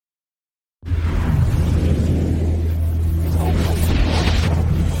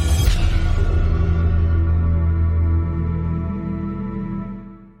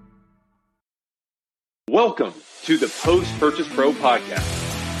Welcome to the Post-Purchase Pro Podcast.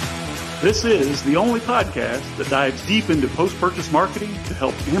 This is the only podcast that dives deep into post-purchase marketing to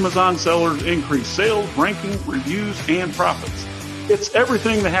help Amazon sellers increase sales, ranking, reviews, and profits. It's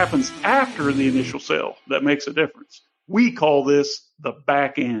everything that happens after the initial sale that makes a difference. We call this the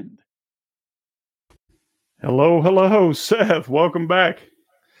back end. Hello, Seth. Welcome back.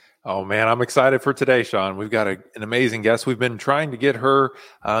 Oh, man, I'm excited for today, Sean. We've got an amazing guest. We've been trying to get her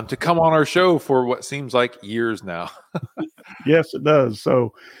to come on our show for what seems like years now. Yes, it does.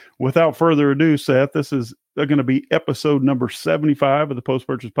 So without further ado, Seth, this is going to be episode number 75 of the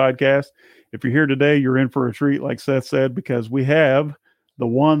Post-Purchase Podcast. If you're here today, you're in for a treat, like Seth said, because we have the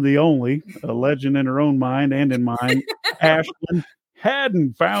one, the only, a legend in her own mind and in mine, Ashlyn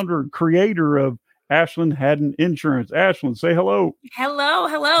Haddon, founder and creator of Ashlyn Haddon Insurance. Ashlyn, say hello.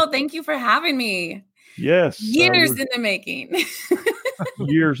 Hello. Thank you for having me. Yes. Years in the making.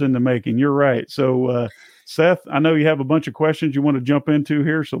 Years in the making. You're right. So, Seth, I know you have a bunch of questions you want to jump into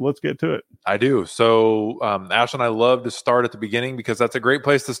here, so let's get to it. I do. So, Ashlyn, I love to start at the beginning because that's a great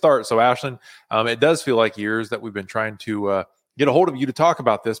place to start. So, Ashlyn, it does feel like years that we've been trying to get a hold of you to talk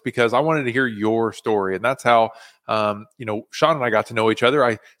about this because I wanted to hear your story. And that's how, Sean and I got to know each other.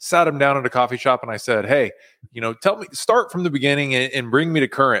 I sat him down at a coffee shop and I said, hey, tell me, start from the beginning and bring me to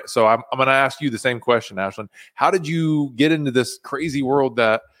current. So I'm going to ask you the same question, Ashlyn. How did you get into this crazy world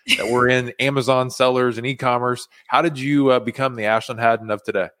that we're in, Amazon sellers and e-commerce? How did you become the Ashlyn Haddon of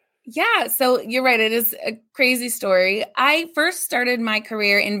today? Yeah, so you're right. It is a crazy story. I first started my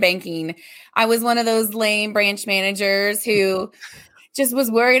career in banking. I was one of those lame branch managers who just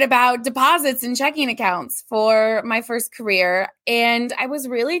was worried about deposits and checking accounts for my first career. And I was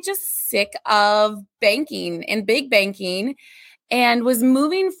really just sick of banking and big banking and was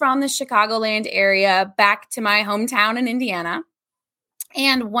moving from the Chicagoland area back to my hometown in Indiana.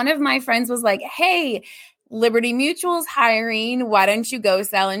 And one of my friends was like, hey, Liberty Mutual's hiring. Why don't you go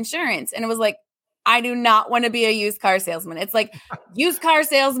sell insurance? And it was like, I do not want to be a used car salesman. It's like used car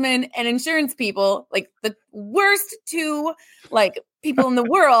salesmen and insurance people, like the worst two people in the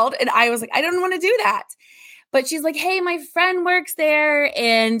world. And I was like, I don't want to do that. But she's like, hey, my friend works there.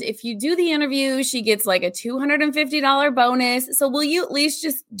 And if you do the interview, she gets like a $250 bonus. So will you at least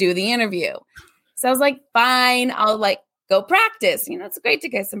just do the interview? So I was like, fine, I'll go practice. It's great to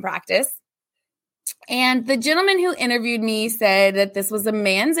get some practice. And the gentleman who interviewed me said that this was a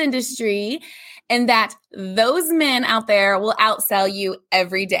man's industry and that those men out there will outsell you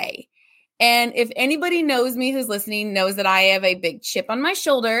every day. And if anybody knows me who's listening knows that I have a big chip on my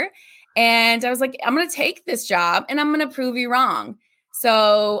shoulder. And I was like, I'm going to take this job and I'm going to prove you wrong.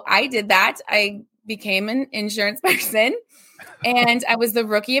 So I did that. I became an insurance person and I was the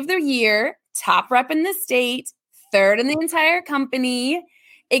rookie of the year, top rep in the state, third in the entire company.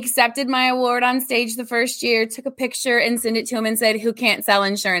 Accepted my award on stage the first year, took a picture and sent it to him and said, who can't sell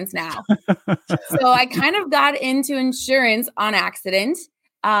insurance now? So I kind of got into insurance on accident.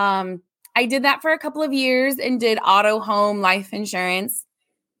 I did that for a couple of years and did auto, home, life insurance.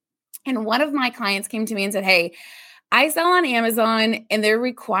 And one of my clients came to me and said, hey, I sell on Amazon and they're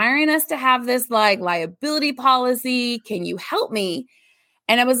requiring us to have this liability policy. Can you help me?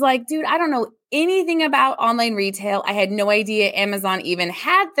 And I was like, dude, I don't know anything about online retail. I had no idea Amazon even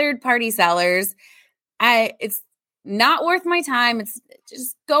had third-party sellers. It's not worth my time. It's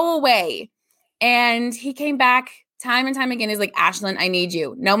just go away. And he came back time and time again. He's like, Ashlyn, I need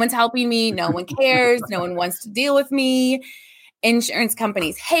you. No one's helping me. No one cares. No one wants to deal with me. Insurance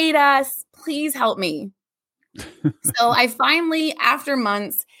companies hate us. Please help me. So I finally, after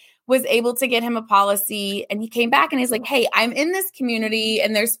months, was able to get him a policy. And he came back and he's like, hey, I'm in this community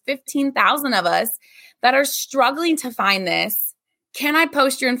and there's 15,000 of us that are struggling to find this. Can I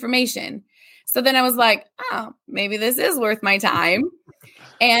post your information? So then I was like, oh, maybe this is worth my time.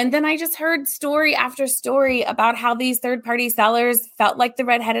 And then I just heard story after story about how these third-party sellers felt like the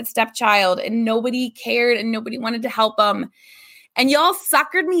redheaded stepchild and nobody cared and nobody wanted to help them. And y'all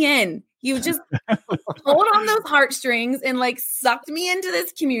suckered me in. You just pulled on those heartstrings and sucked me into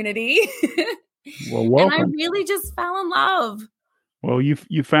this community. Well, welcome. And I really just fell in love. Well, you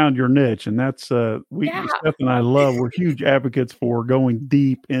found your niche, and that's Steph and I we're huge advocates for going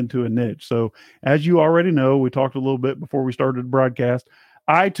deep into a niche. So as you already know, we talked a little bit before we started the broadcast.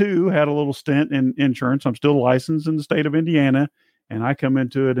 I too had a little stint in insurance. I'm still licensed in the state of Indiana, and I come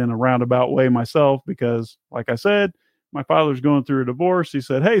into it in a roundabout way myself because, like I said, my father's going through a divorce. He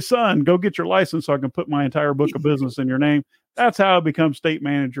said, hey, son, go get your license so I can put my entire book of business in your name. That's how I become state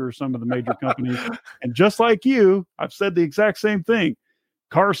manager of some of the major companies. And just like you, I've said the exact same thing.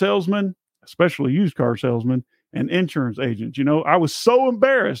 Car salesman, especially used car salesman, and insurance agents. You know, I was so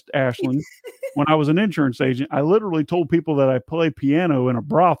embarrassed, Ashlyn, when I was an insurance agent. I literally told people that I play piano in a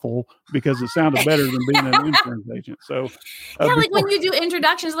brothel because it sounded better than being an insurance agent. So, like when you do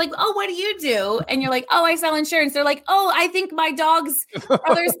introductions, like, oh, what do you do? And you're like, oh, I sell insurance. They're like, oh, I think my dog's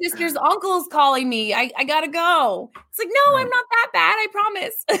brother, sister's uncle's calling me. I gotta go. It's like, no, I'm not that bad. I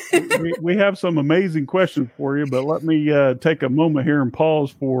promise. we have some amazing questions for you, but let me take a moment here and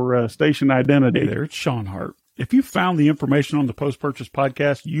pause for station identity. Hey there, it's Sean Hart. If you found the information on the Post-Purchase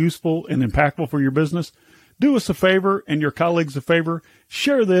Podcast useful and impactful for your business, do us a favor and your colleagues a favor.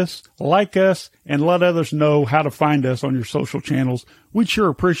 Share this, like us, and let others know how to find us on your social channels. We'd sure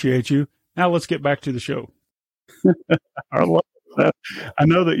appreciate you. Now let's get back to the show. I love that. I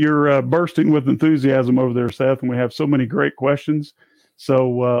know that you're bursting with enthusiasm over there, Seth, and we have so many great questions.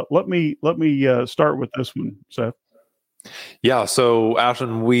 So let me start with this one, Seth. Yeah. So,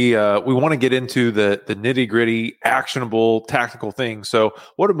 Ashlyn, we want to get into the nitty gritty, actionable, tactical things. So,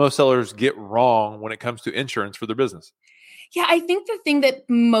 what do most sellers get wrong when it comes to insurance for their business? Yeah, I think the thing that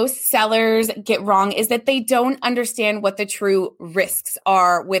most sellers get wrong is that they don't understand what the true risks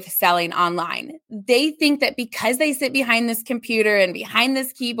are with selling online. They think that because they sit behind this computer and behind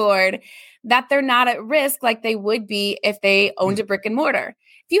this keyboard, that they're not at risk like they would be if they owned a brick and mortar.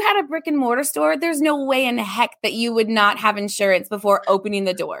 If you had a brick and mortar store, there's no way in heck that you would not have insurance before opening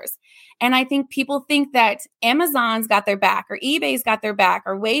the doors. And I think people think that Amazon's got their back or eBay's got their back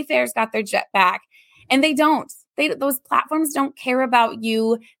or Wayfair's got their back. And they don't. Those platforms don't care about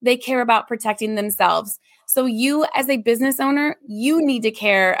you. They care about protecting themselves. So you as a business owner, you need to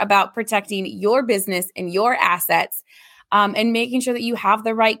care about protecting your business and your assets and making sure that you have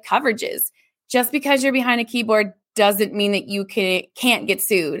the right coverages. Just because you're behind a keyboard doesn't mean that you can't get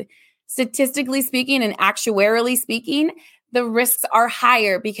sued. Statistically speaking and actuarially speaking, the risks are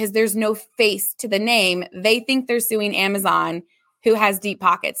higher because there's no face to the name. They think they're suing Amazon, who has deep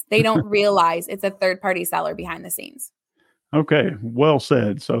pockets. They don't realize it's a third-party seller behind the scenes. Okay, well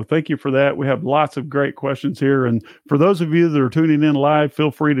said. So thank you for that. We have lots of great questions here. And for those of you that are tuning in live,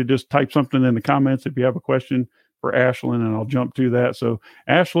 feel free to just type something in the comments if you have a question for Ashlyn, and I'll jump to that. So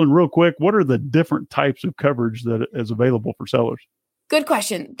Ashlyn, real quick, what are the different types of coverage that is available for sellers? Good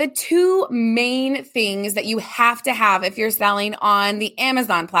question. The two main things that you have to have if you're selling on the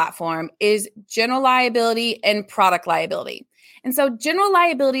Amazon platform is general liability and product liability. And so general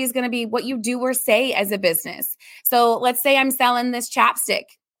liability is going to be what you do or say as a business. So let's say I'm selling this chapstick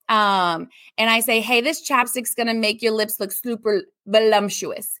and I say, hey, this chapstick's going to make your lips look super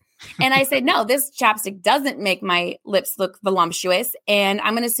voluptuous. And I said, no, this chapstick doesn't make my lips look voluptuous, and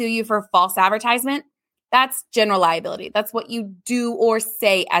I'm going to sue you for false advertisement. That's general liability. That's what you do or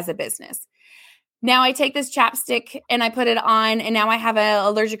say as a business. Now I take this chapstick and I put it on, and now I have an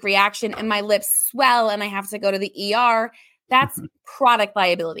allergic reaction and my lips swell and I have to go to the ER. That's product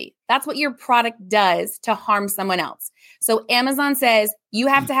liability. That's what your product does to harm someone else. So Amazon says you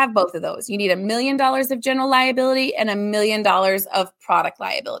have to have both of those. You need $1 million of general liability and $1 million of product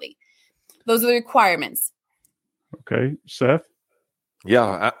liability. Those are the requirements. Okay. Seth?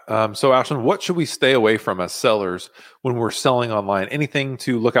 Yeah. So Ashlyn, what should we stay away from as sellers when we're selling online? Anything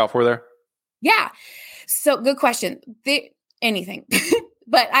to look out for there? Yeah. So good question. Anything.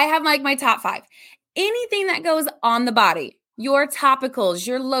 But I have like my top 5. Anything that goes on the body, your topicals,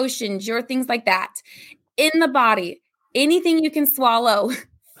 your lotions, your things like that, in the body, anything you can swallow,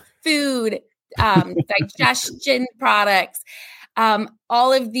 food, digestion products,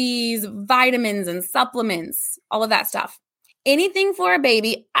 all of these vitamins and supplements, all of that stuff. Anything for a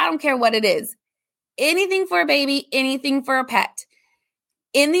baby, I don't care what it is. Anything for a baby, anything for a pet.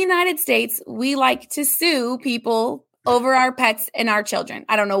 In the United States, we like to sue people over our pets and our children.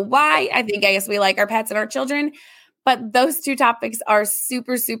 I don't know why. I guess we like our pets and our children, but those two topics are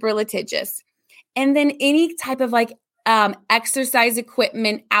super, super litigious. And then any type of like exercise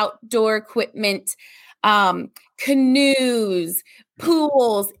equipment, outdoor equipment, canoes,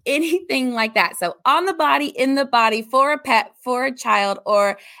 pools, anything like that. So on the body, in the body, for a pet, for a child,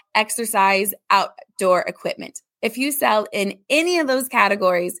 or exercise outdoor equipment. If you sell in any of those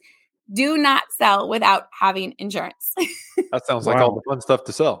categories, do not sell without having insurance. That sounds like all the fun stuff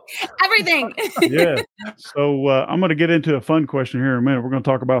to sell. Everything. Yeah. So I'm going to get into a fun question here in a minute. We're going to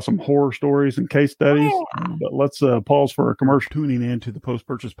talk about some horror stories and case studies, but let's pause for a commercial. Tuning in to the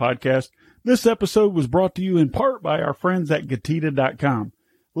Post-Purchase Podcast. This episode was brought to you in part by our friends at Getita.com.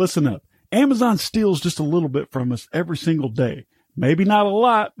 Listen up. Amazon steals just a little bit from us every single day. Maybe not a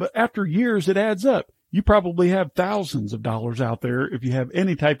lot, but after years, it adds up. You probably have thousands of dollars out there if you have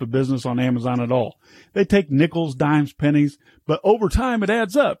any type of business on Amazon at all. They take nickels, dimes, pennies, but over time it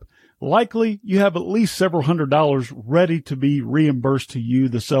adds up. likely you have at least several $100s ready to be reimbursed to you,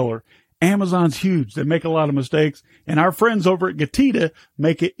 the seller. Amazon's huge. They make a lot of mistakes, and our friends over at Getita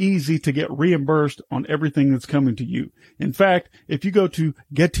make it easy to get reimbursed on everything that's coming to you. In fact, if you go to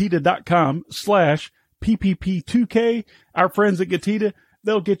Getita.com/PPP2K, our friends at Getita,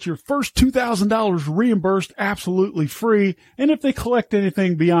 they'll get your first $2,000 reimbursed absolutely free. And if they collect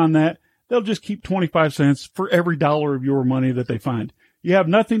anything beyond that, they'll just keep 25 cents for every dollar of your money that they find. You have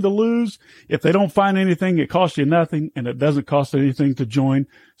nothing to lose. If they don't find anything, it costs you nothing, and it doesn't cost anything to join.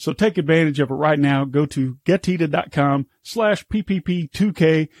 So take advantage of it right now. Go to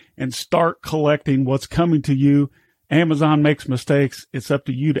Getita.com/PPP2K and start collecting what's coming to you. Amazon makes mistakes. It's up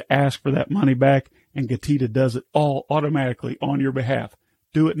to you to ask for that money back, and Getita does it all automatically on your behalf.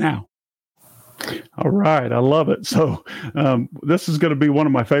 Do it now. All right. I love it. So this is going to be one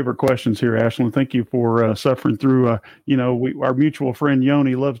of my favorite questions here, Ashlyn. Thank you for suffering through, our mutual friend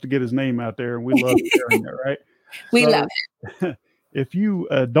Yoni loves to get his name out there, and we love sharing that, right? We love it. If you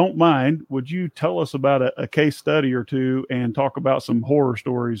don't mind, would you tell us about a case study or two and talk about some horror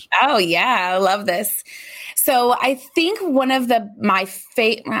stories? Oh, yeah. I love this. So I think one of my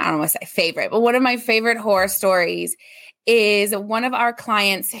favorite, I don't want to say favorite, but one of my favorite horror stories is one of our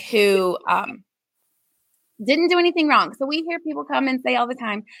clients who didn't do anything wrong. So we hear people come and say all the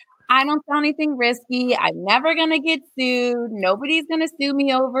time, I don't sell anything risky. I'm never going to get sued. Nobody's going to sue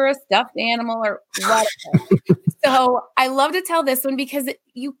me over a stuffed animal or whatever. So I love to tell this one because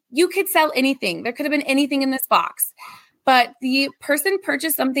you could sell anything. There could have been anything in this box. But the person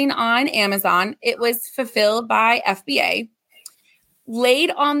purchased something on Amazon. It was fulfilled by FBA, laid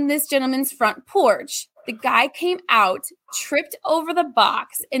on this gentleman's front porch. The guy came out, tripped over the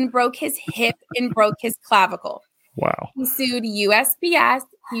box, and broke his hip and broke his clavicle. Wow. He sued USPS,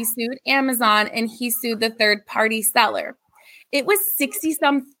 he sued Amazon, and he sued the third-party seller. It was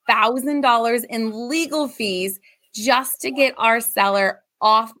 $60-some thousand in legal fees just to get our seller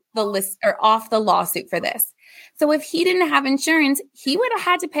off the list or off the lawsuit for this. So if he didn't have insurance, he would have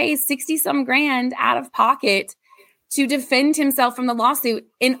had to pay 60-some grand out of pocket to defend himself from the lawsuit.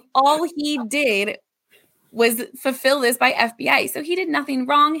 And all he did was fulfill this by FBA. So he did nothing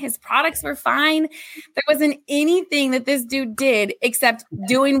wrong. His products were fine. There wasn't anything that this dude did except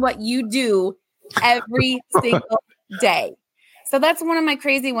doing what you do every single day. So that's one of my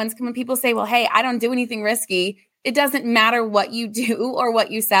crazy ones. When people say, well, hey, I don't do anything risky. It doesn't matter what you do or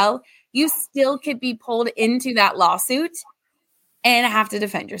what you sell. You still could be pulled into that lawsuit and have to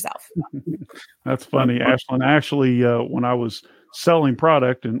defend yourself. That's funny, Ashlyn. Actually, when I was selling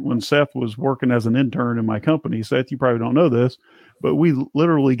product and when Seth was working as an intern in my company, Seth, you probably don't know this, but we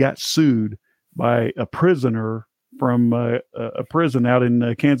literally got sued by a prisoner from a prison out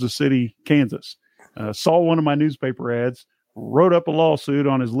in Kansas City, Kansas. Saw one of my newspaper ads, wrote up a lawsuit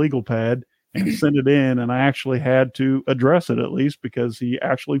on his legal pad and sent it in. And I actually had to address it at least because he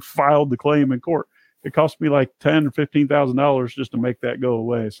actually filed the claim in court. It cost me like $10,000 or $15,000 just to make that go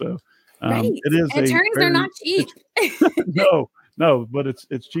away. So right. It is. And attorneys are not cheap. No, but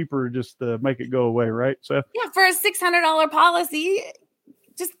it's cheaper just to make it go away, right, Seth? Yeah, for a $600 policy,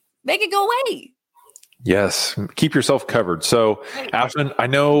 just make it go away. Yes, keep yourself covered. So, Ashlyn, I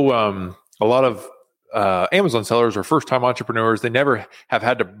know a lot of Amazon sellers are first-time entrepreneurs. They never have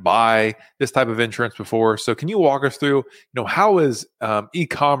had to buy this type of insurance before. So, can you walk us through, how is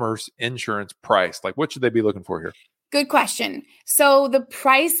e-commerce insurance priced? Like, what should they be looking for here? Good question. So, the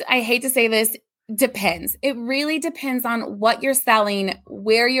price, I hate to say this, depends. It really depends on what you're selling,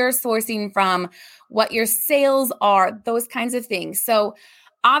 where you're sourcing from, what your sales are, those kinds of things. So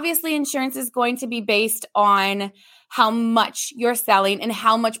obviously insurance is going to be based on how much you're selling and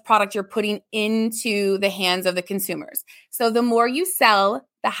how much product you're putting into the hands of the consumers. So the more you sell,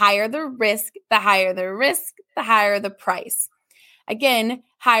 the higher the risk, the higher the price. Again,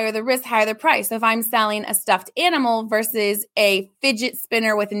 higher the risk, higher the price. So if I'm selling a stuffed animal versus a fidget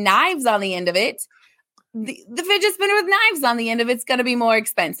spinner with knives on the end of it, the fidget spinner with knives on the end of it's going to be more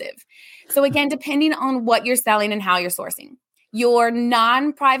expensive. So again, depending on what you're selling and how you're sourcing. Your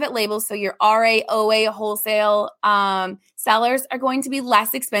non-private labels, so your RA, OA, wholesale sellers are going to be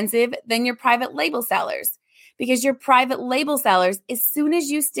less expensive than your private label sellers because your private label sellers, as soon as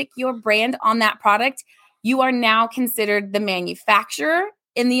you stick your brand on that product, you are now considered the manufacturer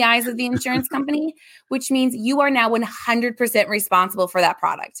in the eyes of the insurance company, which means you are now 100% responsible for that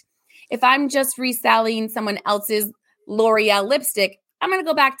product. If I'm just reselling someone else's L'Oreal lipstick, I'm going to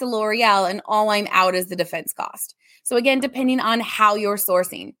go back to L'Oreal and all I'm out is the defense cost. So again, depending on how you're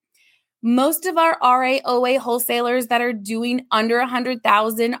sourcing. Most of our RA, OA wholesalers that are doing under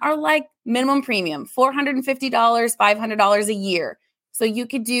 $100,000 are like minimum premium, $450, $500 a year. So you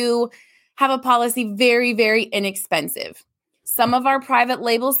could have a policy very, very inexpensive. Some of our private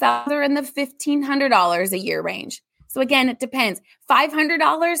label sales are in the $1,500 a year range. So again, it depends.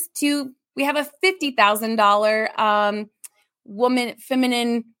 $500 to, we have a $50,000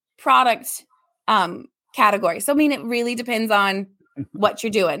 feminine product category. So, I mean, it really depends on what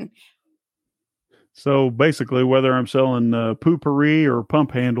you're doing. So basically, whether I'm selling poopery or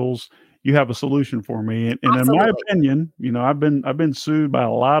pump handles, you have a solution for me. And in my opinion, I've been sued by a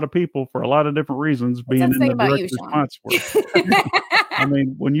lot of people for a lot of different reasons, being in the direct response work. I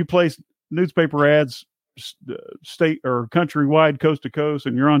mean, when you place newspaper ads state or countrywide, coast to coast,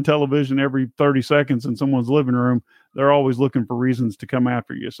 and you're on television every 30 seconds in someone's living room, they're always looking for reasons to come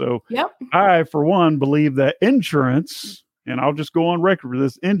after you. So I, for one, believe that insurance, and I'll just go on record for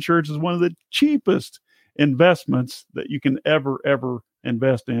this, insurance is one of the cheapest investments that you can ever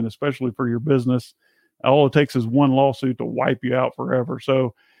invest in, especially for your business. All it takes is one lawsuit to wipe you out forever.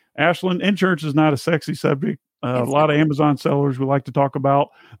 So, Ashlyn, insurance is not a sexy subject. A lot of Amazon sellers would like to talk about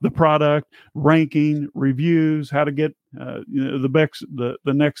the product, ranking, reviews, how to get the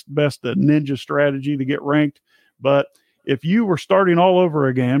next best ninja strategy to get ranked. But if you were starting all over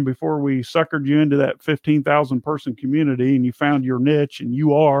again before we suckered you into that 15,000 person community and you found your niche and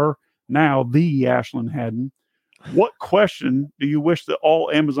you are now the Ashlyn Haddon, what question do you wish that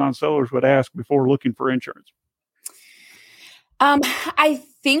all Amazon sellers would ask before looking for insurance? I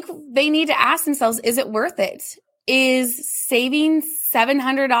think they need to ask themselves, is it worth it? Is saving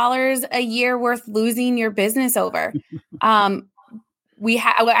 $700 a year worth losing your business over? I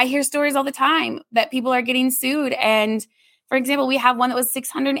hear stories all the time that people are getting sued. And for example, we have one that was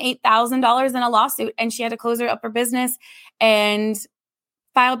 $608,000 in a lawsuit, and she had to close her business and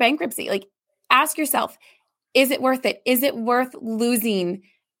file bankruptcy. Like, ask yourself, is it worth it? Is it worth losing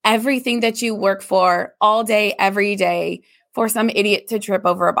everything that you work for all day, every day, for some idiot to trip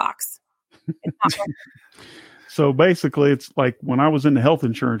over a box? So basically, it's like when I was in the health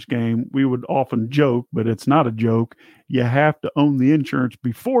insurance game, we would often joke, but it's not a joke. You have to own the insurance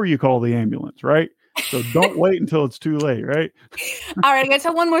before you call the ambulance, right? So don't wait until it's too late, right? All right, I'm going to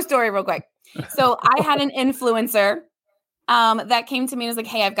tell one more story real quick. So I had an influencer that came to me and was like,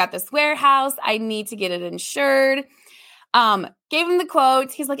 hey, I've got this warehouse. I need to get it insured. Gave him the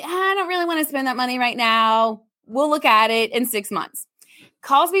quote. He's like, I don't really want to spend that money right now. We'll look at it in 6 months.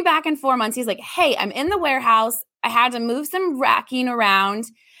 Calls me back in 4 months. He's like, hey, I'm in the warehouse. I had to move some racking around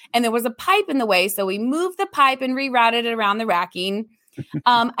and there was a pipe in the way. So we moved the pipe and rerouted it around the racking.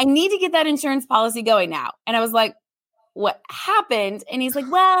 I need to get that insurance policy going now. And I was like, what happened? And he's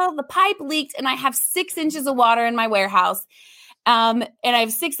like, well, the pipe leaked and I have 6 inches of water in my warehouse. And I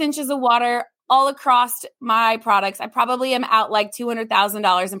have 6 inches of water all across my products. I probably am out like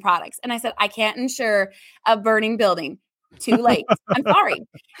 $200,000 in products. And I said, I can't insure a burning building. Too late. I'm sorry.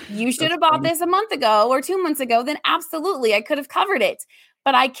 You should have bought this a month ago or 2 months ago. Then absolutely, I could have covered it.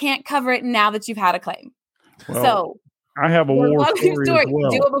 But I can't cover it now that you've had a claim. Well, so I have a war story as well.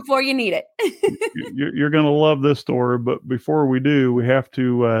 Do it before you need it. You're going to love this story, but before we do, we have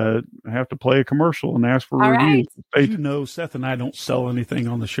to play a commercial and ask for a review. Right. You know, Seth and I don't sell anything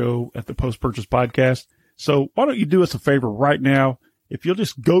on the show at the Post Purchase Podcast. So why don't you do us a favor right now? If you'll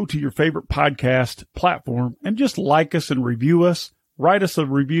just go to your favorite podcast platform and just like us and review us, write us a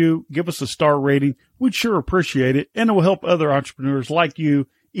review, give us a star rating. We'd sure appreciate it. And it will help other entrepreneurs like you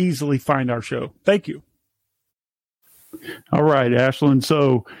easily find our show. Thank you. All right, Ashlyn.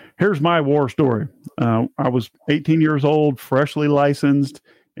 So here's my war story. I was 18 years old, freshly licensed,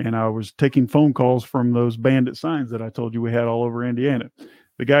 and I was taking phone calls from those bandit signs that I told you we had all over Indiana.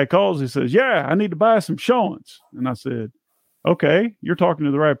 The guy calls, he says, yeah, I need to buy some showings. And I said, okay, you're talking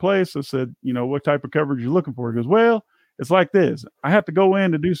to the right place. I said, what type of coverage you looking for? He goes, well, it's like this. I have to go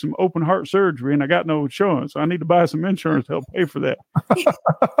in to do some open heart surgery and I got no insurance. So I need to buy some insurance to help pay for that.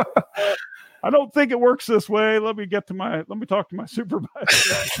 I don't think it works this way. Let me talk to my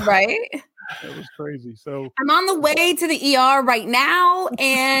supervisor. Right. That was crazy. So I'm on the way to the ER right now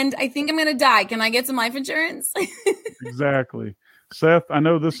and I think I'm going to die. Can I get some life insurance? Exactly. Seth, I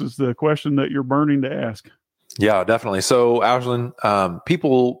know this is the question that you're burning to ask. Yeah, definitely. So, Ashlyn,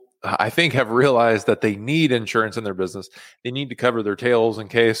 people, I think, have realized that they need insurance in their business. They need to cover their tails in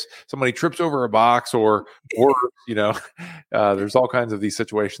case somebody trips over a box or there's all kinds of these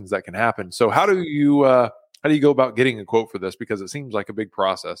situations that can happen. So how do you go about getting a quote for this? Because it seems like a big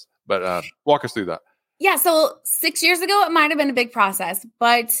process, but walk us through that. Yeah. So 6 years ago, it might've been a big process,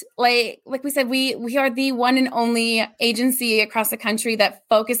 but like we said, we are the one and only agency across the country that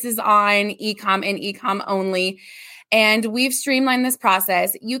focuses on e-com and e-com only. And we've streamlined this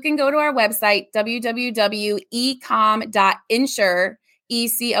process. You can go to our website, www.ecom.insure,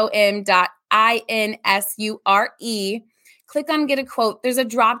 ecom.insure. Click on get a quote. There's a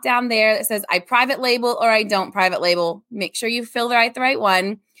drop down there that says I private label or I don't private label. Make sure you fill the right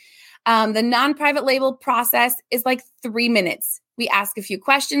one. The non-private label process is like 3 minutes. We ask a few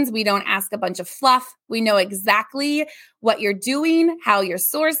questions. We don't ask a bunch of fluff. We know exactly what you're doing, how you're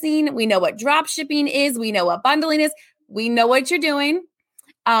sourcing. We know what drop shipping is. We know what bundling is. We know what you're doing.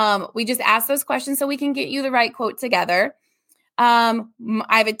 We just ask those questions so we can get you the right quote together. I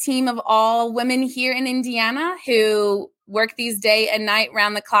have a team of all women here in Indiana who work these day and night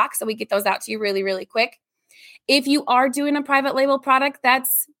round the clock. So we get those out to you really, really quick. If you are doing a private label product,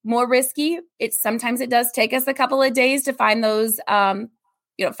 that's more risky. Sometimes it does take us a couple of days to find those, find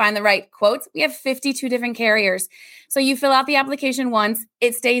the right quotes. We have 52 different carriers. So you fill out the application once,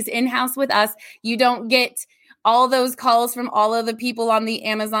 it stays in-house with us. You don't get all those calls from all of the people on the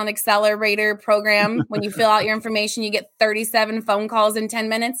Amazon Accelerator program. When you fill out your information, you get 37 phone calls in 10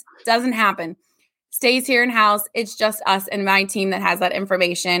 minutes. Doesn't happen. Stays here in-house. It's just us and my team that has that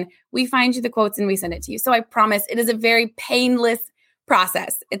information. We find you the quotes and we send it to you. So I promise it is a very painless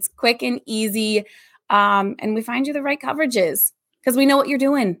process. It's quick and easy. And we find you the right coverages because we know what you're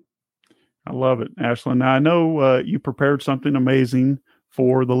doing. I love it, Ashlyn. Now, I know you prepared something amazing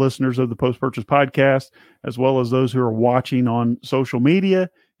for the listeners of the Post-Purchase Podcast, as well as those who are watching on social media.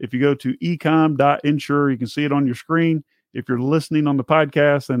 If you go to ecom.insure, you can see it on your screen. If you're listening on the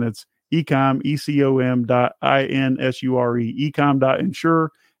podcast, then it's ecom, ecom.insure,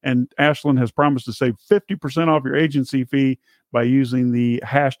 ecom.insure. And Ashlyn has promised to save 50% off your agency fee by using the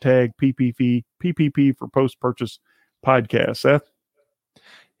hashtag PPP for Post-Purchase Podcast. Seth?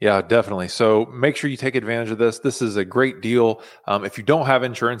 Yeah, definitely. So make sure you take advantage of this. This is a great deal. If you don't have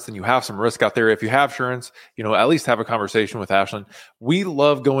insurance, then you have some risk out there. If you have insurance, at least have a conversation with Ashlyn. We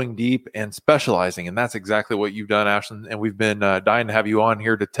love going deep and specializing, and that's exactly what you've done, Ashlyn. And we've been dying to have you on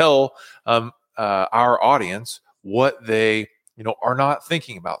here to tell our audience what they are not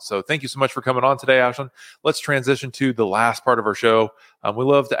thinking about. So thank you so much for coming on today, Ashlyn. Let's transition to the last part of our show. We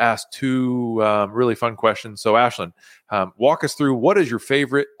love to ask two really fun questions. So Ashlyn, walk us through, what is your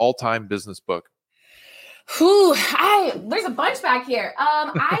favorite all-time business book? There's a bunch back here.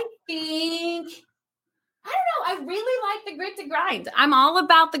 I really like The Grit to Grind. I'm all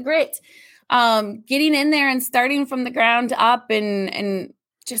about the grit. Getting in there and starting from the ground up and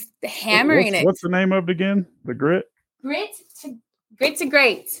just hammering it. What's the name of it again? The Grit? Grit to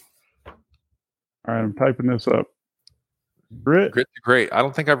Great. All right, I'm typing this up. Grit to Great. I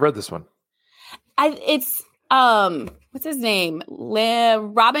don't think I've read this one. It's what's his name?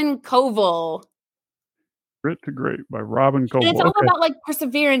 Robin Koval. Grit to Great by Robin Koval. And it's all about like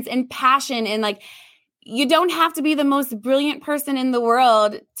perseverance and passion, and like you don't have to be the most brilliant person in the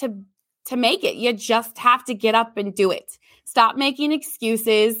world to make it. You just have to get up and do it. Stop making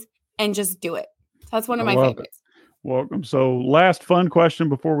excuses and just do it. So that's one of my favorites. Welcome. So last fun question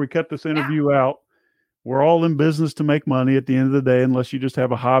before we cut this interview out. We're all in business to make money at the end of the day, unless you just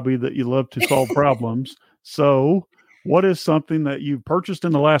have a hobby that you love to solve problems. So what is something that you've purchased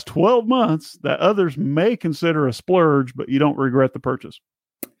in the last 12 months that others may consider a splurge, but you don't regret the purchase?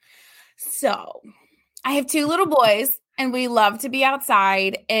 So I have 2 little boys and we love to be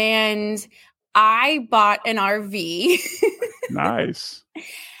outside, and I bought an RV. Nice.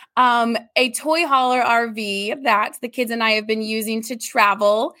 A toy hauler RV that the kids and I have been using to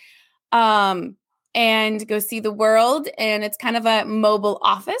travel and go see the world. And it's kind of a mobile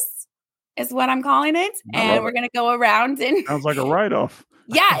office is what I'm calling it. And we're going to go around and sounds like a write-off.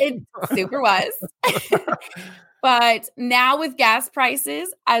 Yeah, it super was. But now with gas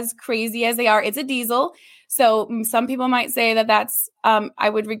prices as crazy as they are, it's a diesel. So some people might say that that's, I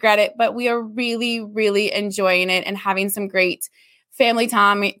would regret it, but we are really, really enjoying it and having some great family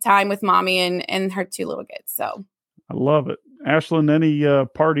time with mommy and her 2 little kids. So I love it. Ashlyn, any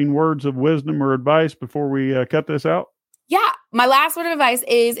parting words of wisdom or advice before we cut this out? Yeah. My last word of advice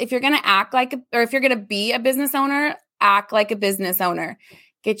is if you're going to if you're going to be a business owner, act like a business owner.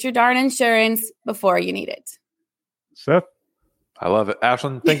 Get your darn insurance before you need it. Seth? I love it.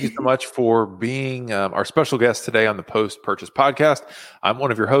 Ashlyn, thank you so much for being our special guest today on the Post-Purchase Podcast. I'm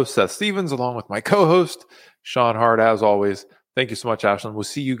one of your hosts, Seth Stevens, along with my co-host, Sean Hart, as always. Thank you so much, Ashlyn. We'll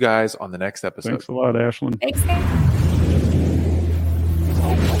see you guys on the next episode. Thanks a lot, Ashlyn. Thanks, guys.